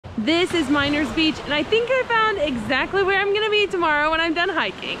This is Miners Beach, and I think I found exactly where I'm gonna be tomorrow when I'm done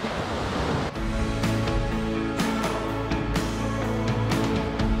hiking.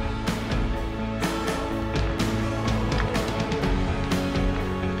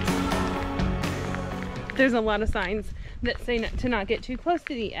 There's a lot of signs that say to not get too close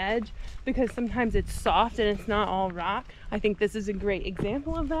to the edge because sometimes it's soft and it's not all rock. I think this is a great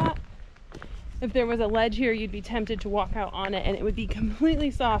example of that. If there was a ledge here, you'd be tempted to walk out on it and it would be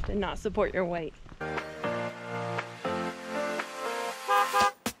completely soft and not support your weight.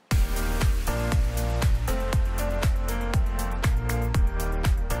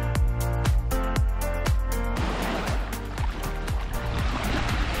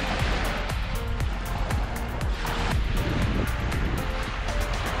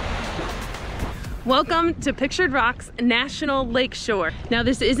 Welcome to Pictured Rocks National Lakeshore. Now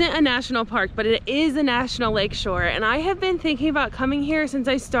this isn't a national park, but it is a national lakeshore, and I have been thinking about coming here since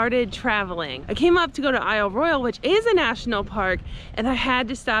I started traveling. I came up to go to Isle Royale, which is a national park, and I had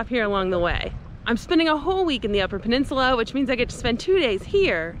to stop here along the way. I'm spending a whole week in the Upper Peninsula, which means I get to spend 2 days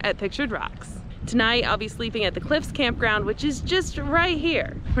here at Pictured Rocks. Tonight, I'll be sleeping at the Cliffs Campground, which is just right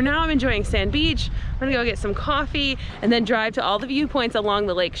here. For now, I'm enjoying Sand Beach. I'm gonna go get some coffee and then drive to all the viewpoints along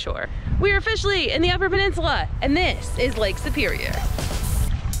the lakeshore. We are officially in the Upper Peninsula, and this is Lake Superior.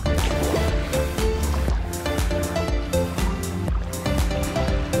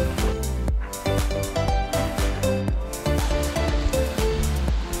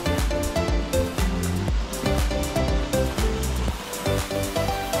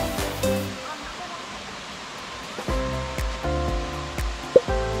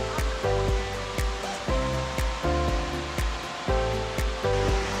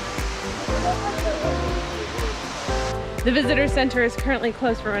 The visitor center is currently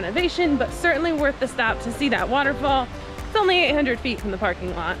closed for renovation, but certainly worth the stop to see that waterfall. It's only 800 feet from the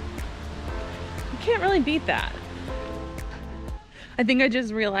parking lot. You can't really beat that. I think I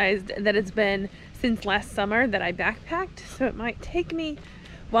just realized that it's been since last summer that I backpacked, so it might take me,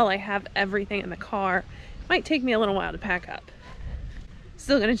 while I have everything in the car, it might take me a little while to pack up.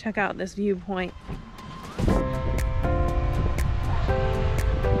 Still gonna check out this viewpoint.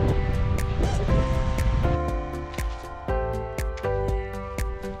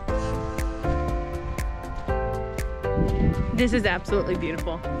 This is absolutely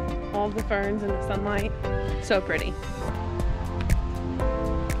beautiful. All the ferns and the sunlight, so pretty.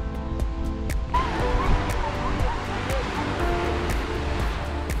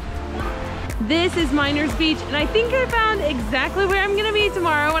 This is Miners Beach, and I think I found exactly where I'm gonna be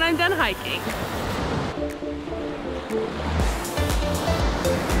tomorrow when I'm done hiking.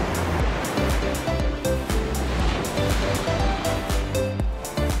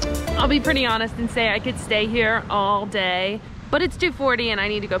 I'll be pretty honest and say I could stay here all day, but it's 2:40 and I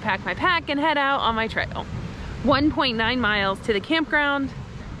need to go pack my pack and head out on my trail. 1.9 miles to the campground,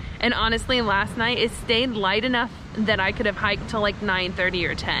 and honestly last night it stayed light enough that I could have hiked till like 9:30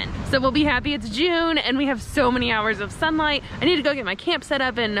 or 10. So we'll be happy it's June and we have so many hours of sunlight. I need to go get my camp set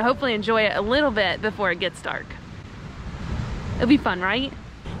up and hopefully enjoy it a little bit before it gets dark. It'll be fun, right?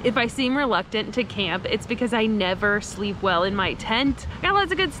 If I seem reluctant to camp, it's because I never sleep well in my tent. I got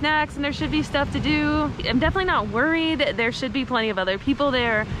lots of good snacks and there should be stuff to do. I'm definitely not worried. There should be plenty of other people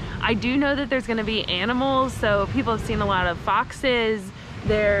there. I do know that there's gonna be animals, so people have seen a lot of foxes.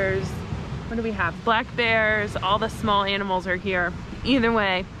 There's, what do we have? Black bears, all the small animals are here. Either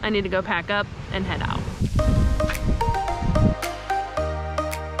way, I need to go pack up and head out.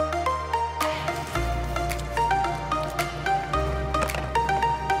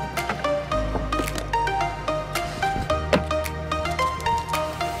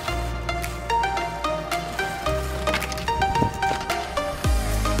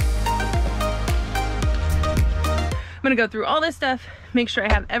 I'm gonna go through all this stuff, make sure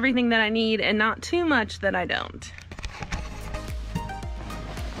I have everything that I need and not too much that I don't.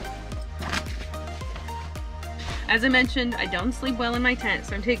 As I mentioned, I don't sleep well in my tent,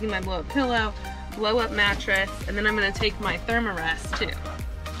 so I'm taking my blow-up pillow, blow-up mattress, and then I'm gonna take my thermarest too.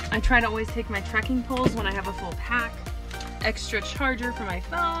 I try to always take my trekking poles when I have a full pack, extra charger for my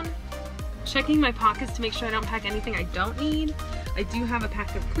phone, checking my pockets to make sure I don't pack anything I don't need. I do have a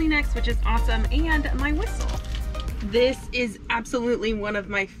pack of Kleenex, which is awesome, and my whistle. This is absolutely one of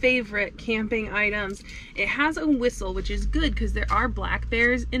my favorite camping items. It has a whistle, which is good because there are black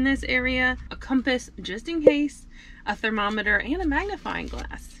bears in this area, a compass just in case, a thermometer, and a magnifying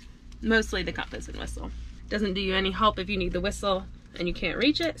glass. Mostly the compass and whistle. Doesn't do you any help if you need the whistle and you can't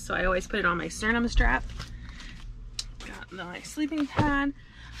reach it, so I always put it on my sternum strap. Got my sleeping pad.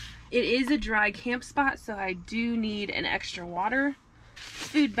 It is a dry camp spot, so I do need an extra water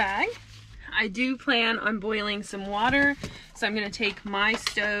food bag. I do plan on boiling some water, so I'm gonna take my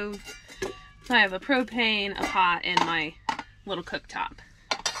stove. I have a propane, a pot, and my little cooktop.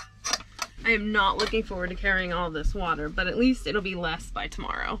 I am not looking forward to carrying all this water, but at least it'll be less by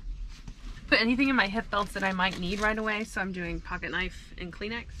tomorrow. Put anything in my hip belts that I might need right away, so I'm doing pocket knife and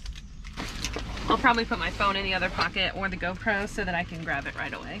Kleenex. I'll probably put my phone in the other pocket or the GoPro so that I can grab it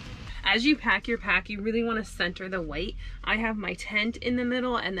right away. As you pack your pack, you really want to center the weight. I have my tent in the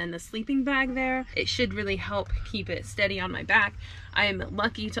middle and then the sleeping bag there. It should really help keep it steady on my back. I am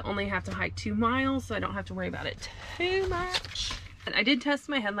lucky to only have to hike 2 miles, so I don't have to worry about it too much. And I did test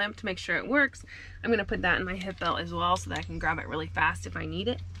my headlamp to make sure it works. I'm going to put that in my hip belt as well so that I can grab it really fast if I need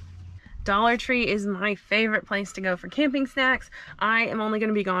it. Dollar Tree is my favorite place to go for camping snacks. I am only going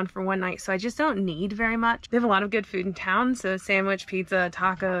to be gone for 1 night, so I just don't need very much. They have a lot of good food in town, so sandwich, pizza,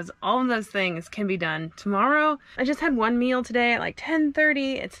 tacos, all of those things can be done tomorrow. I just had 1 meal today at like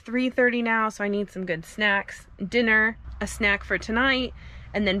 10:30. It's 3:30 now, so I need some good snacks. Dinner, a snack for tonight,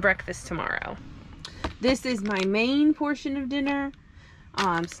 and then breakfast tomorrow. This is my main portion of dinner.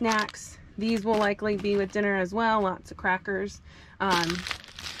 Snacks. These will likely be with dinner as well. Lots of crackers.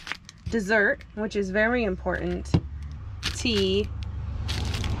 Dessert, which is very important, tea,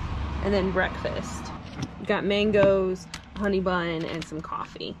 and then breakfast. We've got mangoes, honey bun, and some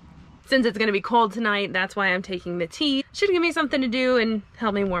coffee. Since it's gonna be cold tonight, that's why I'm taking the tea. Should give me something to do and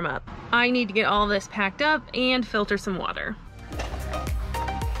help me warm up. I need to get all this packed up and filter some water.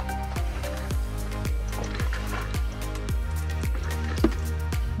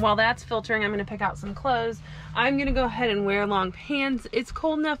 While that's filtering, I'm gonna pick out some clothes. I'm gonna go ahead and wear long pants. It's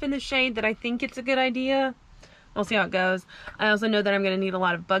cold enough in the shade that I think it's a good idea. We'll see how it goes. I also know that I'm gonna need a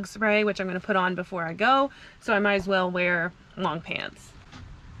lot of bug spray, which I'm gonna put on before I go, so I might as well wear long pants.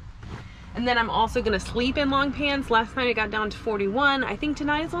 And then I'm also gonna sleep in long pants. Last night it got down to 41. I think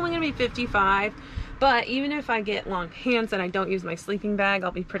tonight it's only gonna be 55, but even if I get long pants and I don't use my sleeping bag,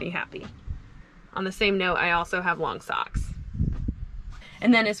 I'll be pretty happy. On the same note, I also have long socks.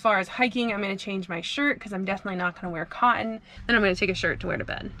 And then as far as hiking, I'm gonna change my shirt because I'm definitely not gonna wear cotton. Then I'm gonna take a shirt to wear to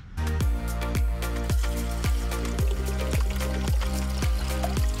bed.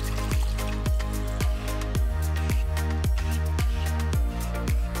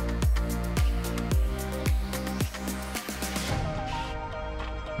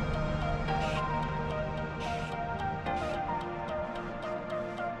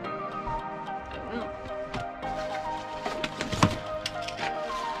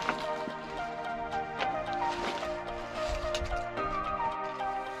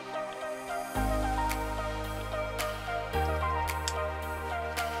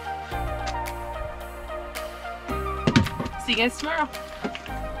 See you guys tomorrow.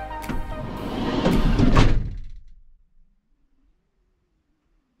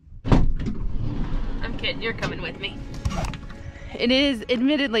 I'm kidding, you're coming with me. It is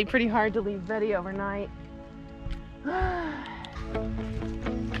admittedly pretty hard to leave Betty overnight.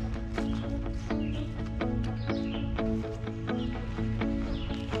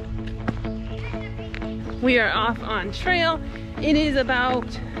 We are off on trail. It is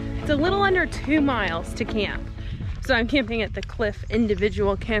it's a little under 2 miles to camp. So I'm camping at the Cliff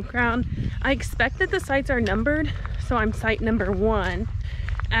Individual Campground. I expect that the sites are numbered, so I'm site number 1.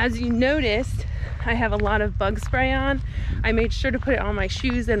 As you noticed, I have a lot of bug spray on. I made sure to put it on my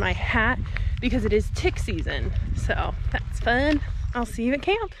shoes and my hat because it is tick season. So that's fun. I'll see you at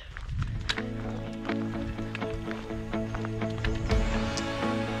camp.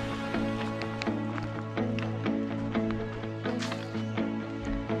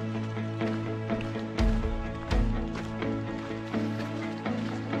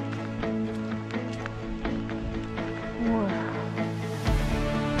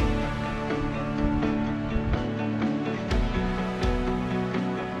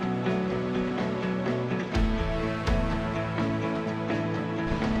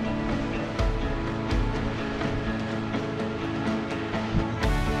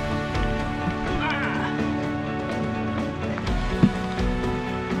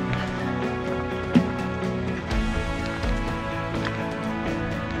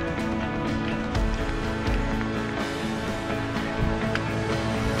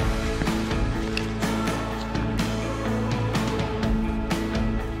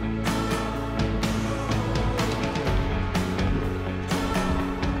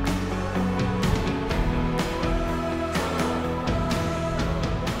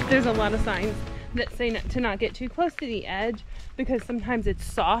 There's a lot of signs that say to not get too close to the edge because sometimes it's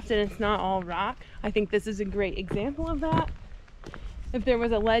soft and it's not all rock. I think this is a great example of that. If there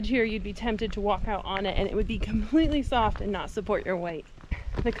was a ledge here, you'd be tempted to walk out on it and it would be completely soft and not support your weight.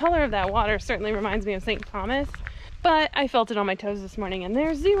 The color of that water certainly reminds me of St. Thomas, but I felt it on my toes this morning and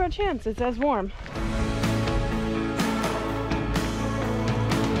there's zero chance it's as warm.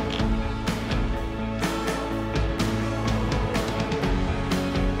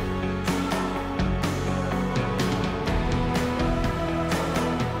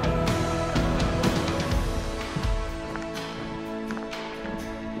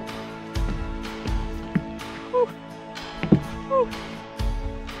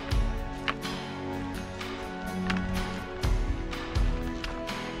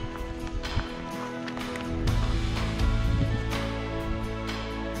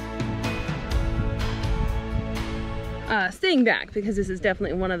 Staying back because this is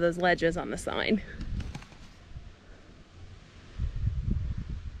definitely one of those ledges on the sign.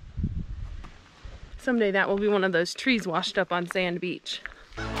 Someday that will be one of those trees washed up on Sand Beach.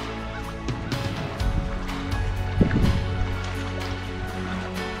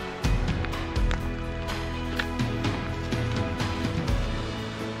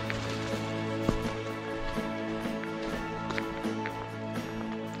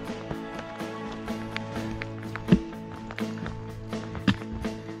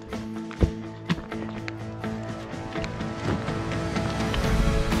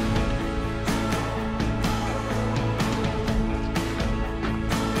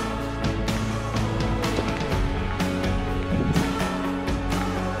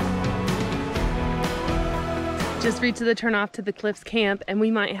 Just reached the turnoff to the Cliffs Camp and we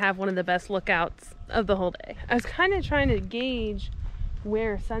might have one of the best lookouts of the whole day. I was kind of trying to gauge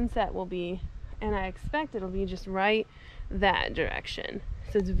where sunset will be and I expect it'll be just right that direction.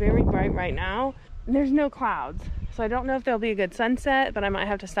 So it's very bright right now and there's no clouds. So I don't know if there'll be a good sunset, but I might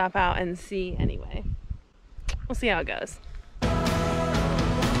have to stop out and see anyway. We'll see how it goes.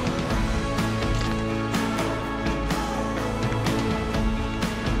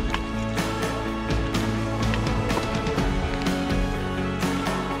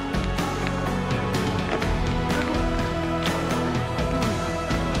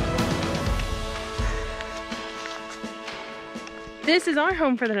 This is our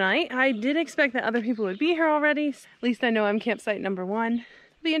home for the night. I did expect that other people would be here already. At least I know I'm campsite number 1. It'll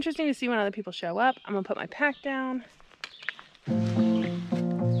be interesting to see when other people show up. I'm gonna put my pack down. It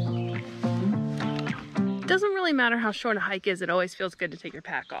doesn't really matter how short a hike is, it always feels good to take your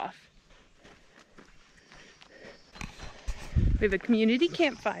pack off. We have a community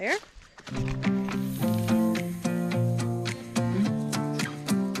campfire.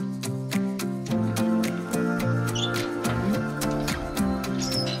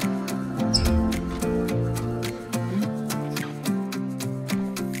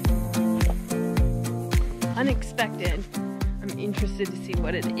 Unexpected. I'm interested to see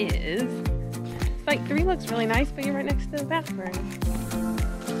what it is. Site 3 looks really nice, but you're right next to the bathroom.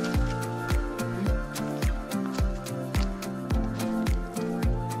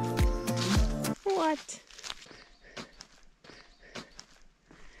 What?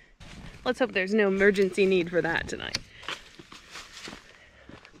 Let's hope there's no emergency need for that tonight.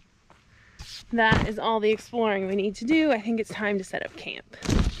 That is all the exploring we need to do. I think it's time to set up camp.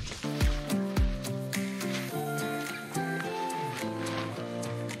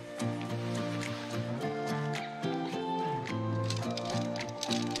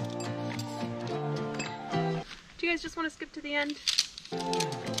 Do you guys just want to skip to the end?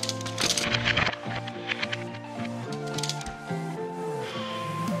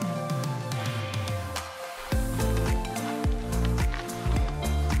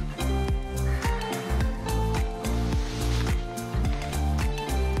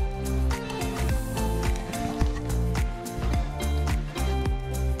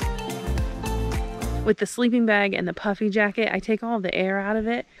 With the sleeping bag and the puffy jacket, I take all the air out of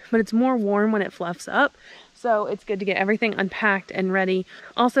it, but it's more warm when it fluffs up. So it's good to get everything unpacked and ready.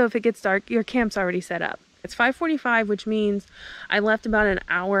 Also, if it gets dark, your camp's already set up. It's 5:45, which means I left about an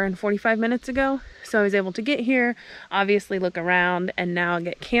hour and 45 minutes ago. So I was able to get here, obviously look around, and now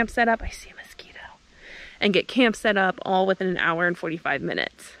get camp set up. I see a mosquito. And get camp set up all within an hour and 45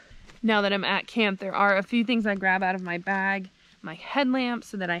 minutes. Now that I'm at camp, there are a few things I grab out of my bag. My headlamp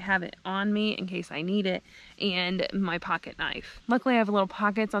so that I have it on me in case I need it, and my pocket knife. Luckily I have little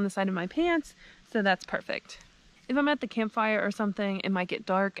pockets on the side of my pants, so that's perfect. If I'm at the campfire or something, it might get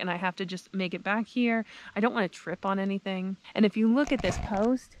dark and I have to just make it back here. I don't want to trip on anything. And if you look at this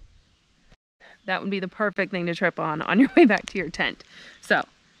post, that would be the perfect thing to trip on your way back to your tent. So,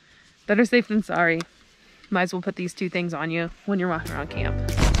 better safe than sorry. Might as well put these two things on you when you're walking around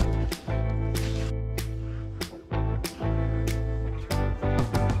camp.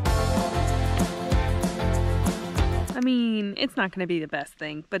 I mean, it's not gonna be the best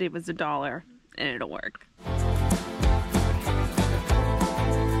thing, but it was $1 and it'll work.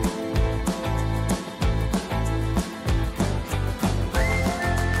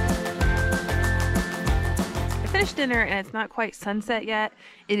 Finished dinner and it's not quite sunset yet.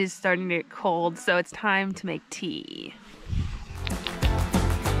 It is starting to get cold, so it's time to make tea.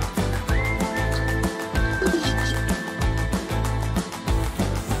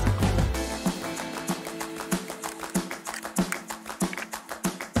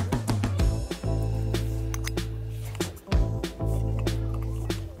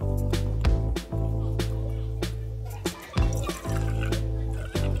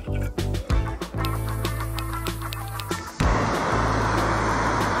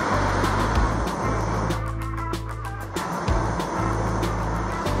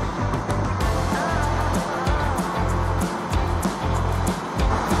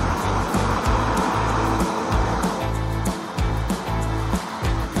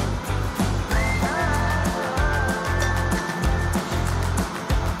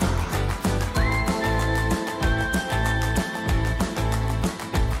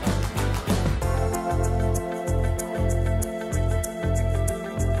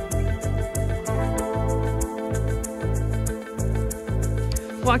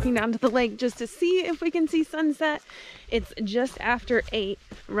 Walking down to the lake just to see if we can see sunset. It's just after 8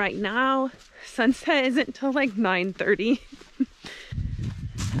 right now. Sunset isn't till like 9:30.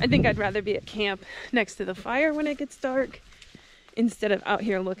 I think I'd rather be at camp next to the fire when it gets dark instead of out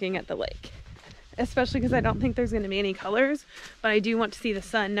here looking at the lake. Especially because I don't think there's going to be any colors, but I do want to see the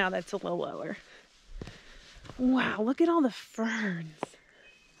sun now that's a little lower. Wow, look at all the ferns.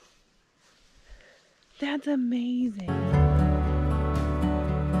 That's amazing.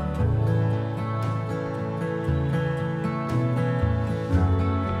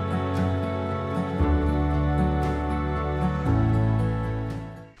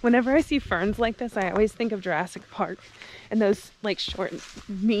 Whenever I see ferns like this, I always think of Jurassic Park and those like short,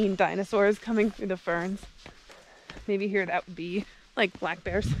 mean dinosaurs coming through the ferns. Maybe here that would be like black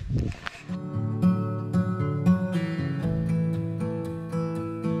bears.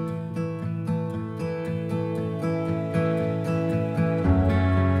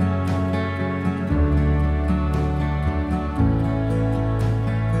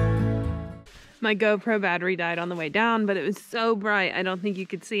 My GoPro battery died on the way down, but it was so bright I don't think you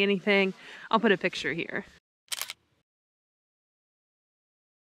could see anything. I'll put a picture here.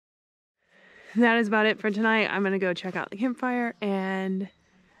 That is about it for tonight. I'm gonna go check out the campfire and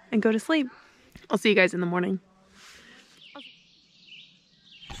go to sleep. I'll see you guys in the morning.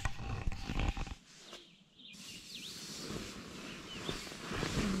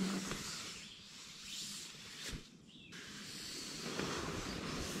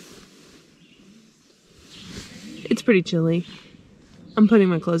 It's pretty chilly. I'm putting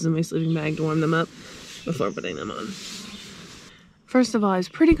my clothes in my sleeping bag to warm them up before putting them on. First of all, I was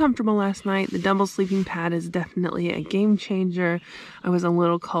pretty comfortable last night. The double sleeping pad is definitely a game changer. I was a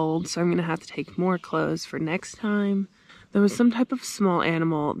little cold, so I'm gonna have to take more clothes for next time. There was some type of small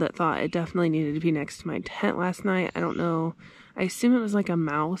animal that thought it definitely needed to be next to my tent last night. I don't know. I assume it was like a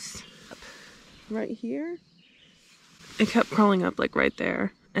mouse. Right here? It kept crawling up like right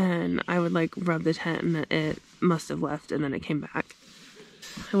there. And I would like rub the tent and it must have left and then it came back.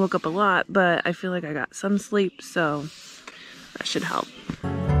 I woke up a lot, but I feel like I got some sleep, so that should help.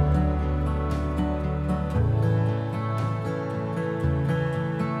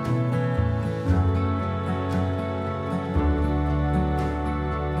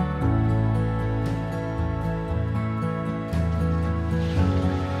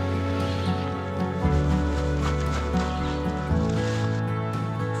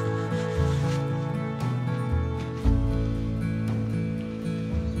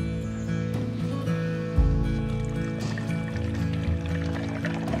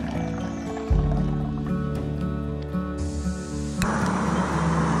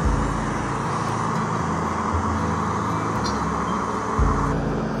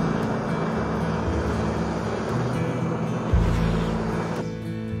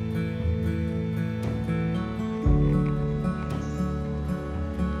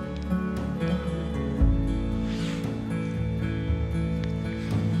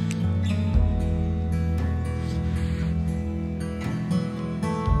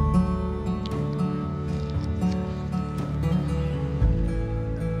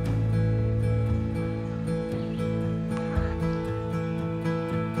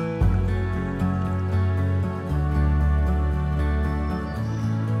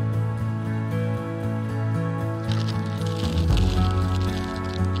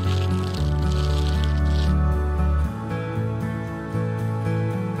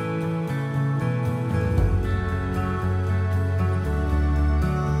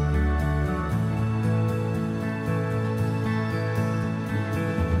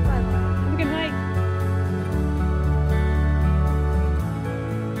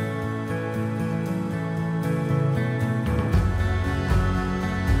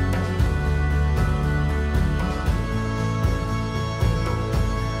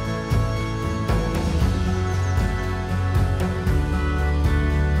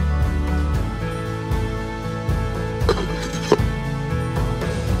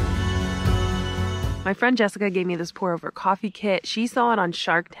 My friend Jessica gave me this pour over coffee kit. She saw it on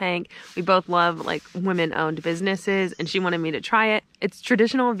Shark Tank. We both love like women-owned businesses, and she wanted me to try it. It's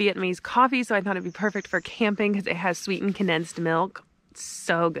traditional Vietnamese coffee, so I thought it'd be perfect for camping because it has sweetened condensed milk. It's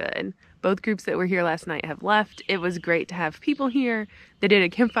so good. Both groups that were here last night have left. It was great to have people here. They did a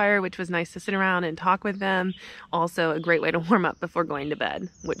campfire, which was nice to sit around and talk with them. Also a great way to warm up before going to bed,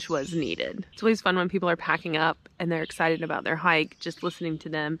 which was needed. It's always fun when people are packing up and they're excited about their hike, just listening to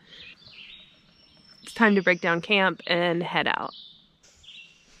them. It's time to break down camp and head out.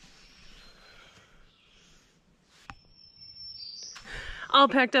 All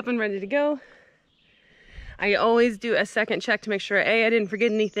packed up and ready to go. I always do a second check to make sure A, I didn't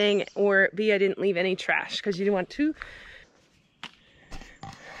forget anything, or B, I didn't leave any trash, because you don't want to.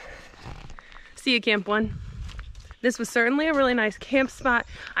 See you, Camp 1. This was certainly a really nice camp spot.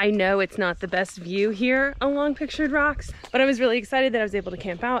 I know it's not the best view here along Pictured Rocks, but I was really excited that I was able to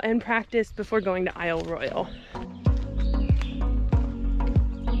camp out and practice before going to Isle Royale.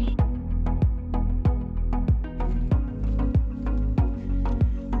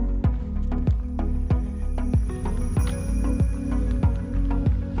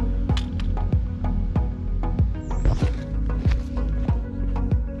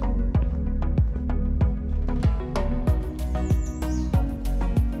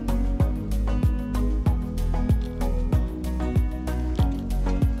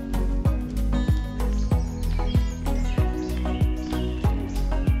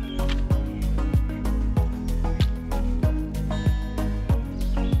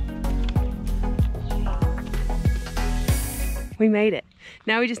 We made it.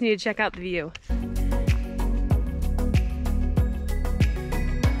 Now we just need to check out the view.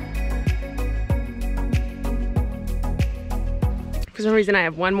 For some reason, I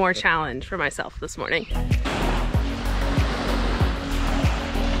have one more challenge for myself this morning.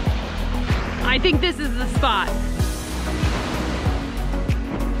 I think this is the spot.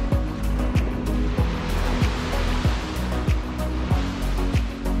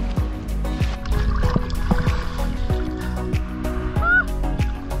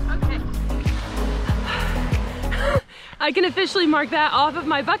 I can officially mark that off of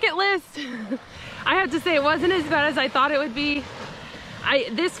my bucket list. I have to say it wasn't as bad as I thought it would be.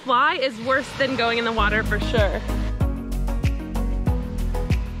 This fly is worse than going in the water for sure.